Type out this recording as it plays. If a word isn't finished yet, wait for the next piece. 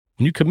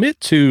When you commit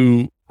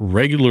to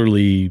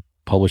regularly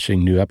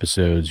publishing new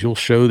episodes, you'll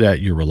show that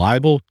you're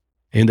reliable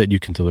and that you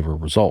can deliver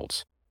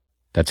results.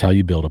 That's how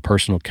you build a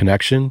personal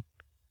connection,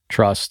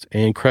 trust,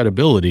 and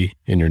credibility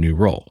in your new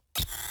role.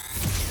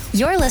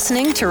 You're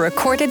listening to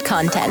Recorded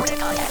Content,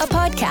 a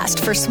podcast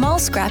for small,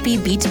 scrappy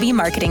B2B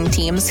marketing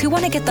teams who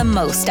want to get the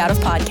most out of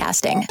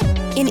podcasting.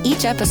 In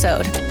each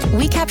episode,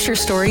 we capture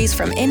stories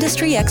from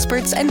industry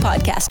experts and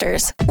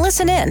podcasters.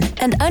 Listen in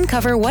and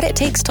uncover what it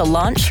takes to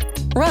launch,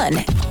 run,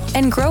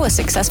 and grow a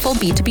successful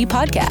B2B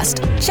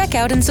podcast. Check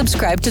out and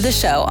subscribe to the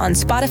show on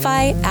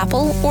Spotify,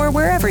 Apple, or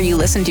wherever you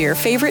listen to your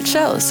favorite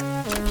shows.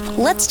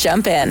 Let's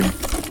jump in.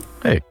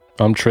 Hey,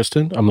 I'm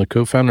Tristan. I'm the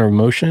co-founder of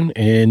Motion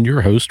and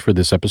your host for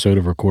this episode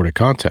of Recorded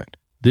Content.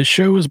 This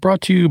show is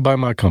brought to you by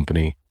my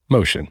company,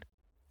 Motion.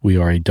 We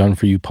are a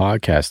done-for-you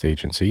podcast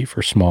agency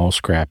for small,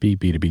 scrappy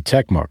B2B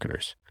tech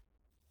marketers.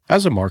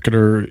 As a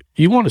marketer,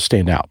 you want to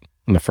stand out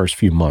in the first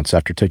few months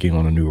after taking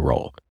on a new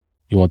role.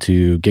 You want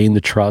to gain the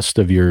trust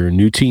of your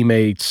new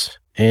teammates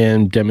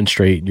and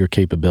demonstrate your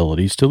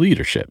capabilities to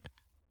leadership.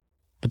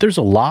 But there's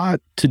a lot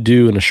to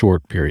do in a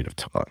short period of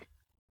time.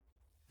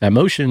 At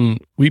Motion,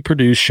 we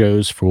produce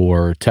shows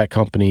for tech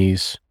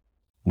companies.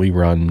 We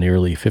run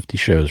nearly 50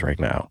 shows right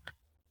now.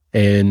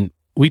 And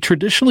we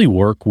traditionally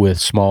work with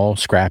small,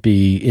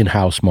 scrappy,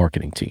 in-house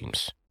marketing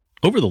teams.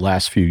 Over the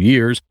last few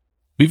years,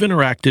 we've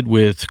interacted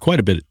with quite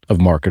a bit of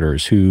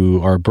marketers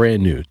who are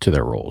brand new to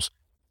their roles.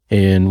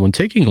 And when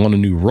taking on a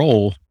new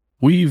role,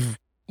 we've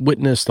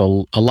witnessed a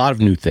lot of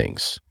new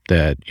things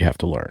that you have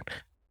to learn.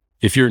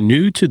 If you're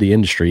new to the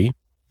industry,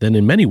 then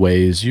in many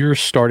ways, you're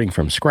starting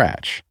from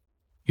scratch.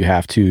 You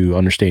have to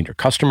understand your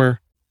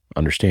customer,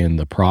 understand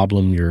the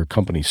problem your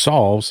company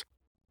solves,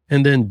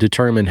 and then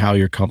determine how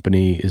your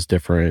company is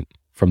different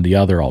from the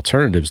other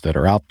alternatives that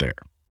are out there.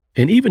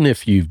 And even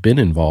if you've been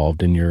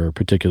involved in your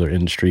particular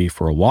industry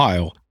for a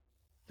while,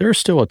 there are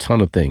still a ton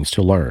of things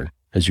to learn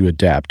as you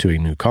adapt to a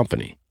new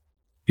company.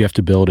 You have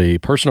to build a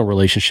personal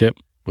relationship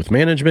with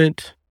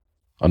management,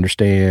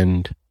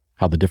 understand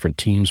how the different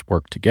teams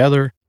work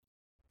together,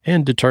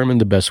 and determine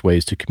the best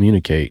ways to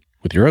communicate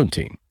with your own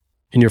team.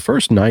 In your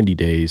first 90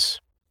 days,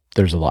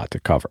 there's a lot to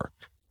cover.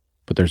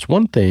 But there's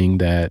one thing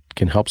that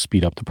can help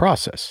speed up the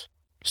process: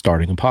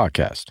 starting a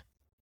podcast.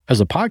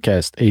 As a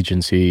podcast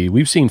agency,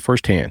 we've seen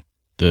firsthand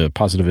the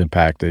positive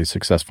impact a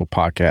successful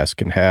podcast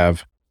can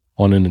have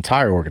on an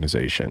entire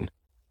organization.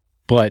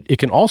 But it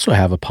can also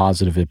have a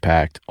positive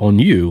impact on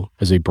you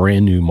as a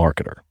brand new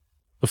marketer.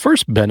 The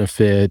first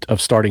benefit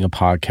of starting a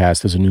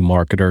podcast as a new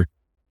marketer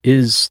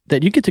is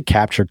that you get to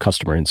capture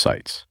customer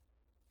insights.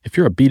 If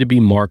you're a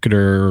B2B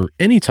marketer,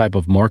 any type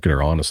of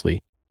marketer,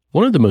 honestly,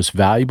 one of the most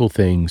valuable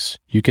things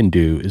you can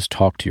do is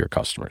talk to your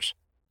customers.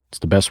 It's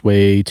the best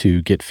way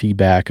to get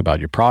feedback about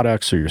your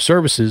products or your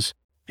services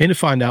and to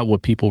find out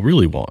what people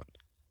really want.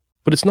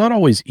 But it's not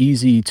always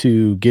easy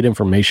to get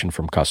information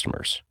from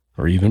customers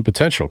or even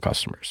potential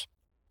customers.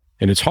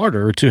 And it's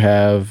harder to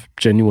have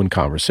genuine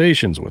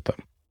conversations with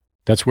them.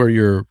 That's where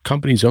your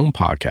company's own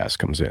podcast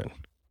comes in.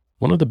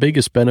 One of the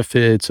biggest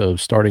benefits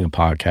of starting a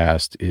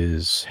podcast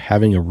is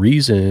having a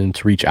reason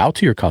to reach out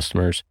to your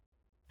customers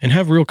and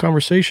have real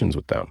conversations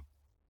with them.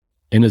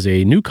 And as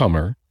a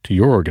newcomer to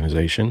your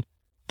organization,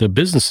 the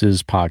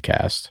Businesses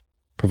podcast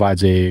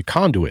provides a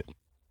conduit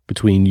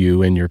between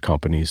you and your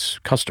company's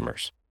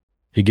customers.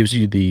 It gives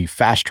you the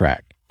fast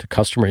track to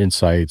customer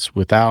insights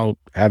without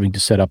having to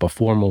set up a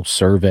formal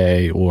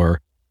survey or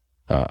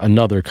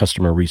another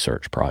customer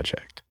research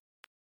project.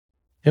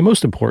 And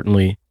most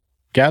importantly,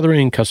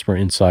 gathering customer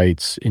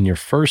insights in your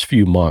first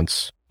few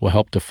months will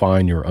help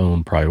define your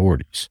own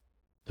priorities.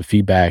 The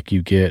feedback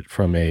you get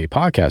from a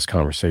podcast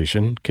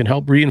conversation can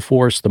help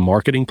reinforce the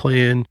marketing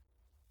plan,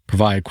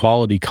 provide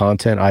quality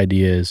content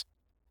ideas,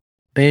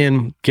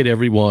 and get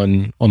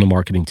everyone on the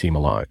marketing team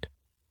aligned.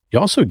 You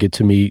also get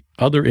to meet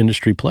other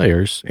industry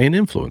players and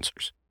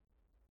influencers.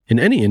 In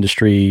any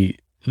industry,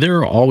 there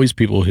are always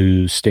people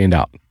who stand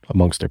out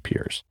amongst their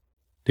peers.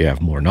 They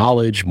have more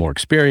knowledge, more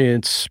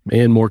experience,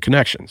 and more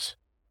connections.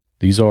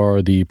 These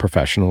are the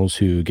professionals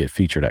who get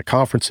featured at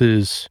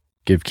conferences,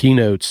 give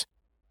keynotes,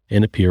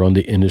 and appear on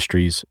the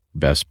industry's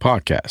best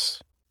podcasts.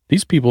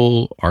 These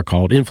people are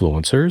called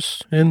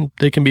influencers, and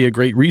they can be a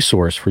great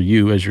resource for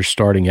you as you're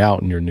starting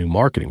out in your new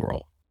marketing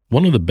role.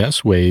 One of the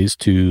best ways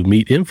to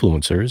meet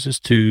influencers is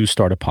to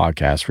start a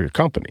podcast for your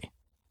company.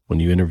 When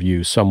you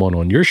interview someone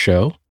on your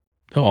show,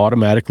 they'll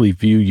automatically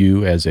view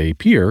you as a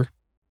peer.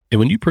 And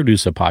when you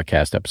produce a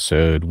podcast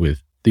episode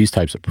with these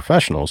types of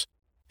professionals,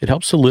 it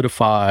helps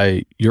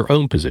solidify your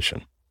own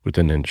position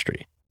within the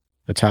industry.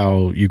 That's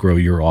how you grow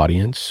your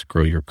audience,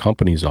 grow your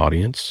company's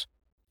audience,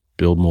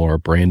 build more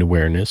brand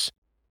awareness,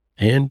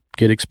 and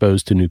get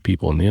exposed to new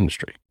people in the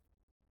industry.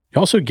 You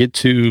also get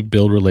to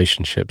build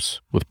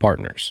relationships with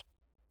partners.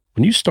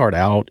 When you start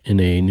out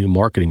in a new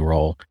marketing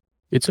role,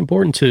 it's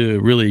important to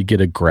really get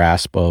a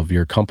grasp of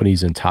your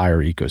company's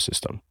entire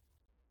ecosystem.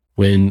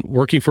 When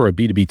working for a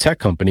B2B tech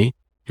company,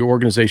 your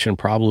organization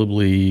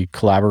probably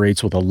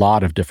collaborates with a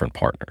lot of different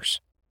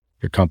partners.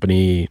 Your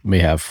company may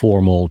have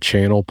formal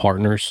channel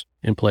partners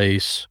in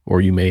place,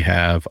 or you may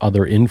have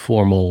other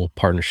informal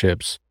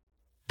partnerships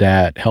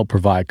that help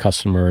provide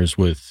customers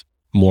with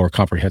more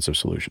comprehensive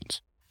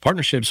solutions.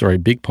 Partnerships are a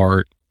big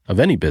part of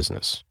any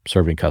business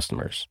serving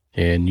customers,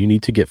 and you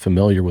need to get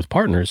familiar with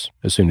partners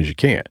as soon as you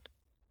can.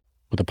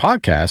 With a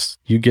podcast,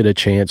 you get a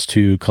chance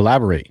to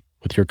collaborate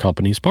with your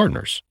company's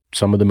partners.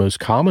 Some of the most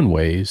common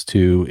ways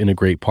to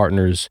integrate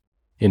partners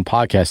in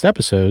podcast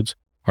episodes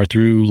are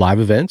through live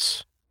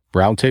events,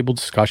 roundtable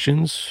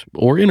discussions,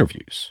 or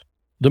interviews.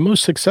 The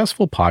most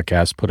successful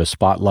podcasts put a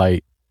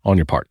spotlight on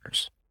your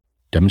partners,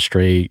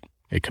 demonstrate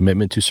a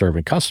commitment to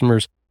serving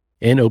customers,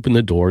 and open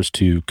the doors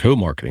to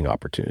co-marketing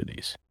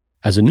opportunities.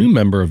 As a new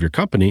member of your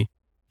company,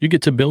 you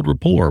get to build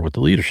rapport with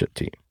the leadership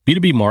team.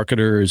 B2B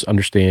marketers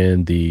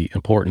understand the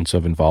importance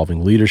of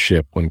involving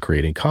leadership when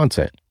creating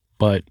content.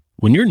 But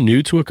when you're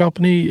new to a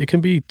company, it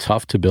can be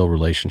tough to build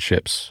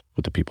relationships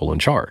with the people in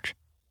charge.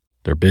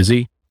 They're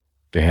busy,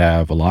 they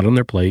have a lot on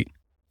their plate,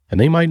 and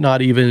they might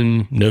not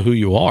even know who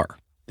you are.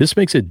 This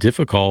makes it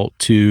difficult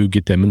to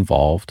get them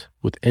involved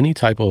with any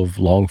type of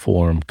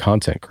long-form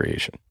content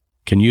creation.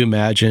 Can you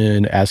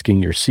imagine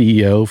asking your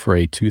CEO for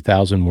a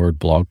 2,000-word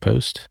blog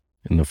post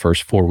in the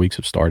first 4 weeks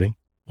of starting?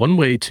 One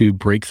way to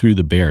break through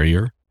the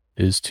barrier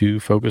is to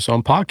focus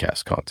on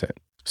podcast content.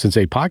 Since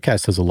a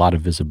podcast has a lot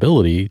of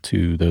visibility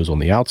to those on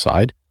the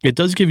outside, it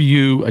does give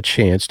you a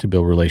chance to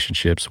build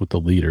relationships with the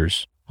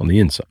leaders on the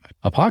inside.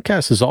 A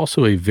podcast is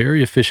also a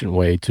very efficient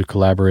way to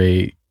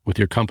collaborate with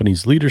your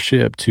company's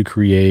leadership to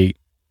create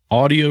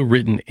audio,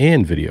 written,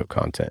 and video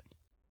content.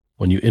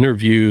 When you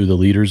interview the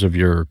leaders of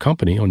your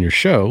company on your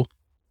show,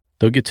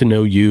 they'll get to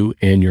know you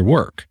and your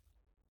work.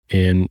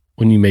 And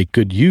when you make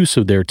good use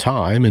of their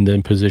time and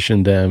then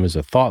position them as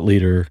a thought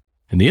leader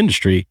in the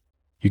industry,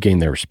 you gain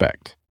their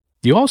respect.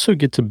 You also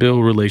get to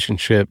build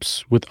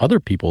relationships with other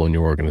people in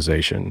your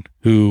organization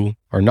who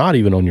are not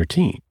even on your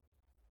team.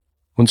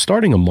 When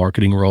starting a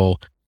marketing role,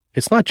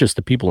 it's not just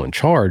the people in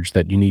charge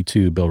that you need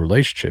to build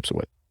relationships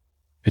with.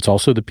 It's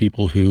also the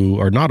people who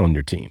are not on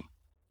your team.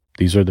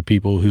 These are the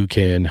people who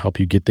can help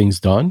you get things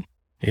done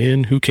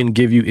and who can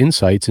give you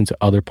insights into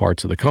other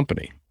parts of the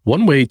company.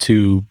 One way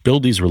to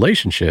build these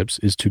relationships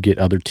is to get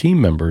other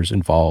team members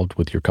involved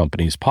with your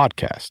company's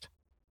podcast.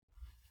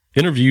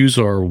 Interviews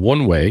are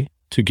one way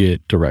to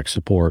get direct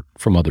support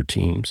from other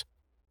teams,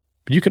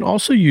 but you can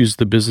also use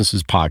the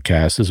business's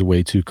podcast as a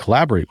way to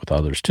collaborate with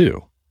others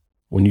too.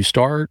 When you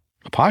start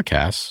a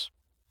podcast,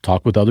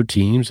 talk with other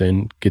teams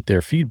and get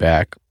their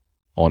feedback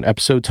on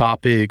episode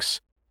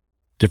topics,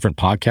 different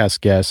podcast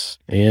guests,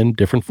 and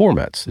different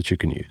formats that you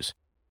can use.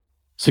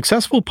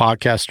 Successful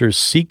podcasters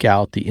seek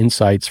out the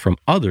insights from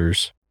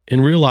others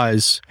and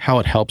realize how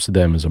it helps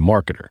them as a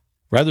marketer.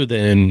 Rather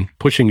than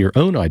pushing your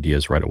own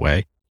ideas right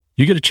away,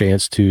 you get a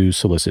chance to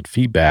solicit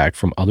feedback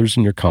from others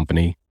in your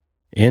company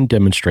and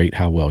demonstrate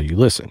how well you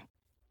listen.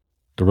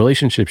 The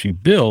relationships you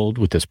build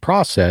with this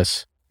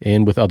process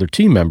and with other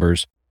team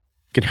members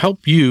can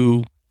help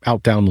you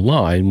out down the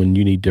line when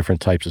you need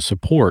different types of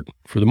support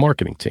for the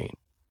marketing team.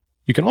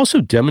 You can also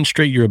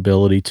demonstrate your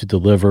ability to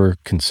deliver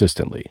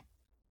consistently.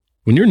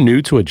 When you're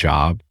new to a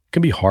job, it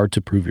can be hard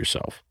to prove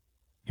yourself.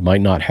 You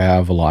might not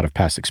have a lot of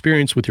past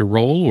experience with your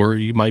role, or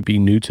you might be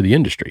new to the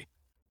industry.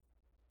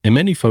 And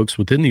many folks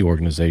within the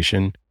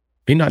organization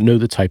may not know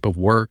the type of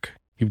work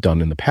you've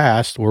done in the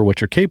past or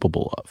what you're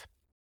capable of.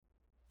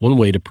 One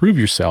way to prove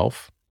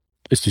yourself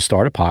is to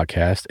start a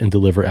podcast and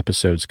deliver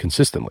episodes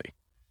consistently.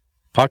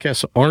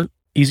 Podcasts aren't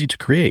easy to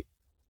create.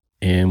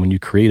 And when you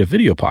create a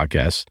video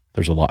podcast,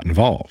 there's a lot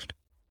involved.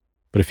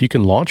 But if you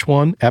can launch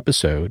one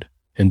episode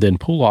and then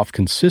pull off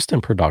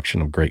consistent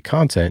production of great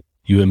content,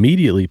 you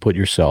immediately put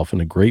yourself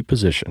in a great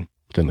position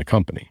within the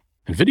company.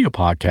 And video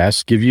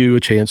podcasts give you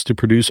a chance to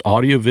produce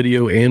audio,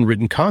 video, and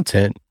written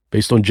content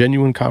based on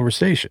genuine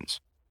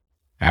conversations.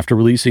 After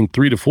releasing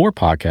 3 to 4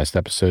 podcast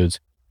episodes,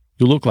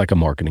 you'll look like a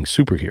marketing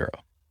superhero.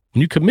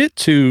 When you commit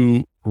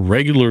to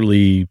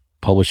regularly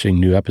publishing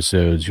new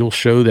episodes, you'll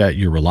show that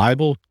you're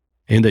reliable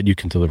and that you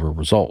can deliver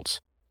results.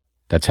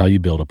 That's how you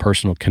build a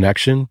personal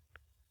connection,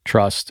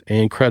 trust,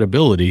 and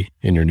credibility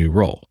in your new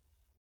role.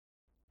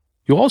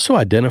 You'll also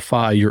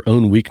identify your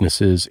own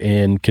weaknesses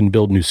and can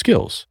build new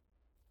skills.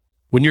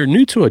 When you're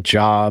new to a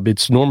job,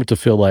 it's normal to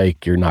feel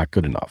like you're not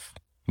good enough.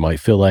 You might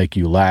feel like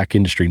you lack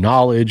industry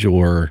knowledge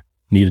or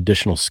need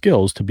additional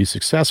skills to be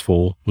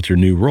successful with your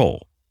new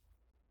role.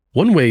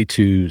 One way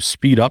to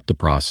speed up the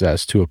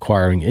process to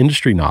acquiring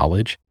industry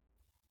knowledge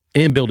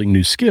and building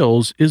new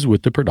skills is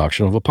with the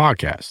production of a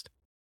podcast.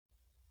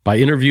 By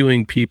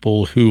interviewing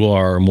people who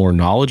are more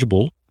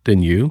knowledgeable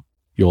than you,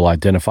 you'll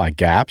identify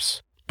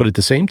gaps, but at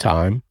the same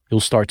time,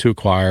 you'll start to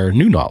acquire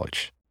new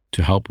knowledge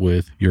to help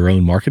with your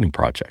own marketing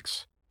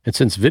projects. And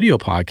since video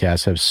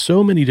podcasts have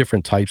so many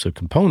different types of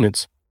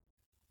components,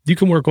 you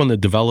can work on the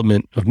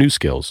development of new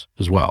skills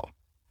as well.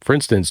 For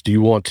instance, do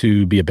you want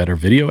to be a better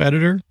video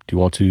editor? Do you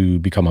want to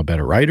become a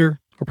better writer?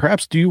 Or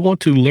perhaps do you want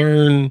to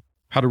learn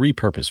how to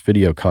repurpose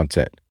video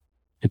content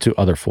into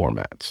other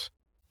formats?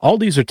 All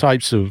these are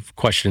types of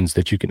questions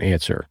that you can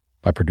answer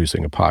by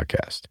producing a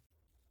podcast.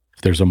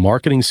 If there's a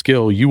marketing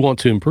skill you want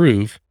to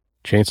improve,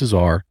 chances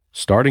are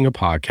starting a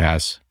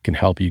podcast can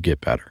help you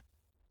get better.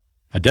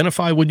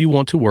 Identify what you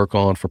want to work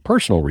on for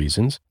personal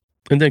reasons,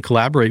 and then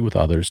collaborate with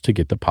others to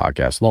get the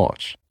podcast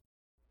launched.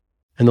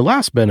 And the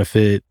last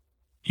benefit,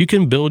 you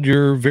can build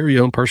your very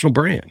own personal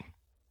brand.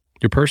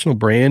 Your personal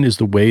brand is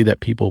the way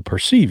that people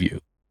perceive you.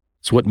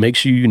 It's what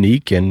makes you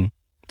unique and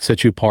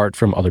sets you apart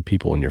from other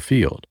people in your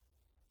field.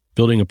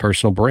 Building a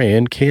personal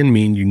brand can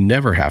mean you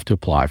never have to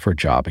apply for a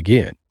job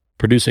again.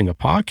 Producing a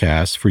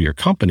podcast for your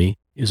company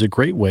is a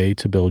great way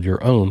to build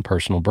your own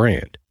personal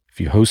brand. If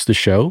you host the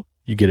show,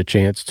 you get a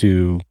chance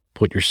to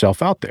put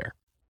yourself out there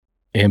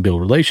and build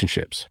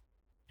relationships.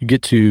 You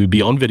get to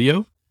be on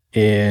video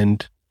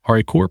and are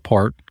a core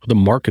part of the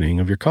marketing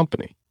of your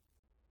company.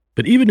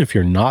 But even if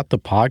you're not the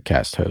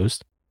podcast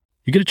host,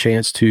 you get a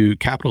chance to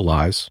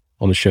capitalize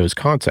on the show's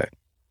content.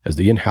 As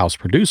the in-house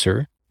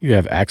producer, you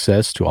have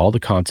access to all the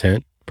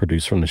content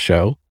produced from the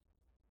show,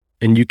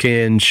 and you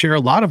can share a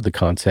lot of the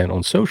content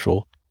on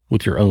social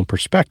with your own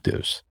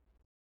perspectives.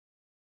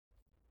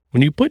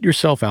 When you put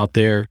yourself out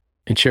there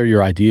and share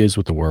your ideas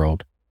with the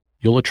world,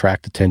 you'll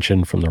attract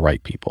attention from the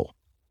right people.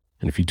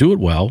 And if you do it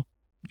well,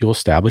 you'll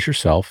establish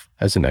yourself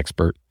as an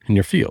expert in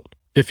your field.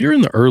 If you're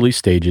in the early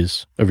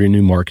stages of your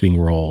new marketing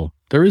role,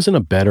 there isn't a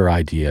better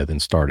idea than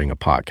starting a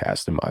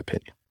podcast, in my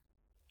opinion.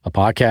 A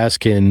podcast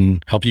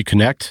can help you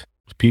connect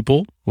with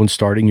people when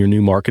starting your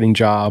new marketing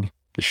job.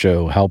 The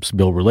show helps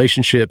build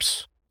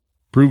relationships,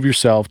 prove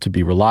yourself to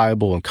be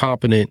reliable and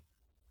competent,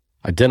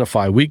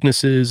 identify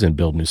weaknesses and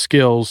build new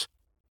skills,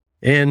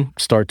 and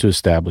start to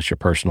establish your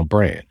personal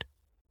brand.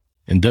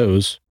 And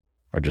those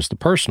are just the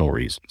personal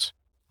reasons.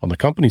 On the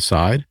company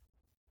side,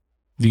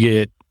 you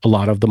get a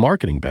lot of the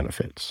marketing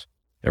benefits.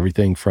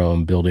 Everything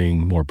from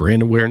building more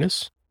brand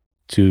awareness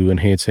to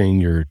enhancing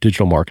your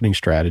digital marketing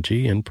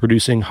strategy and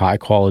producing high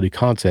quality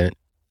content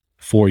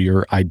for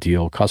your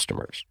ideal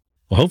customers.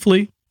 Well,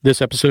 hopefully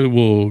this episode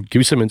will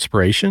give you some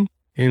inspiration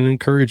and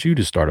encourage you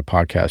to start a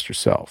podcast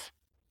yourself.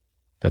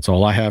 That's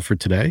all I have for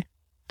today.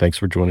 Thanks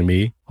for joining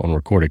me on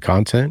Recorded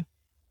Content.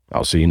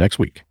 I'll see you next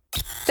week.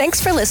 Thanks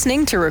for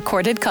listening to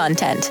Recorded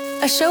Content,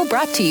 a show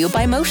brought to you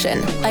by Motion,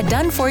 a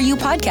done-for-you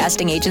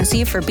podcasting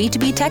agency for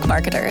B2B tech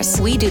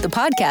marketers. We do the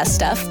podcast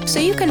stuff so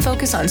you can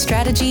focus on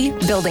strategy,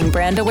 building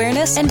brand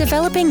awareness, and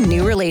developing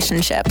new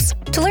relationships.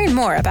 To learn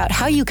more about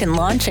how you can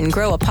launch and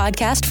grow a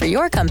podcast for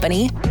your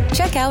company,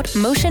 check out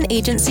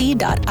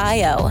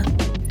motionagency.io.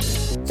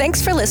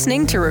 Thanks for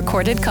listening to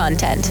Recorded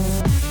Content.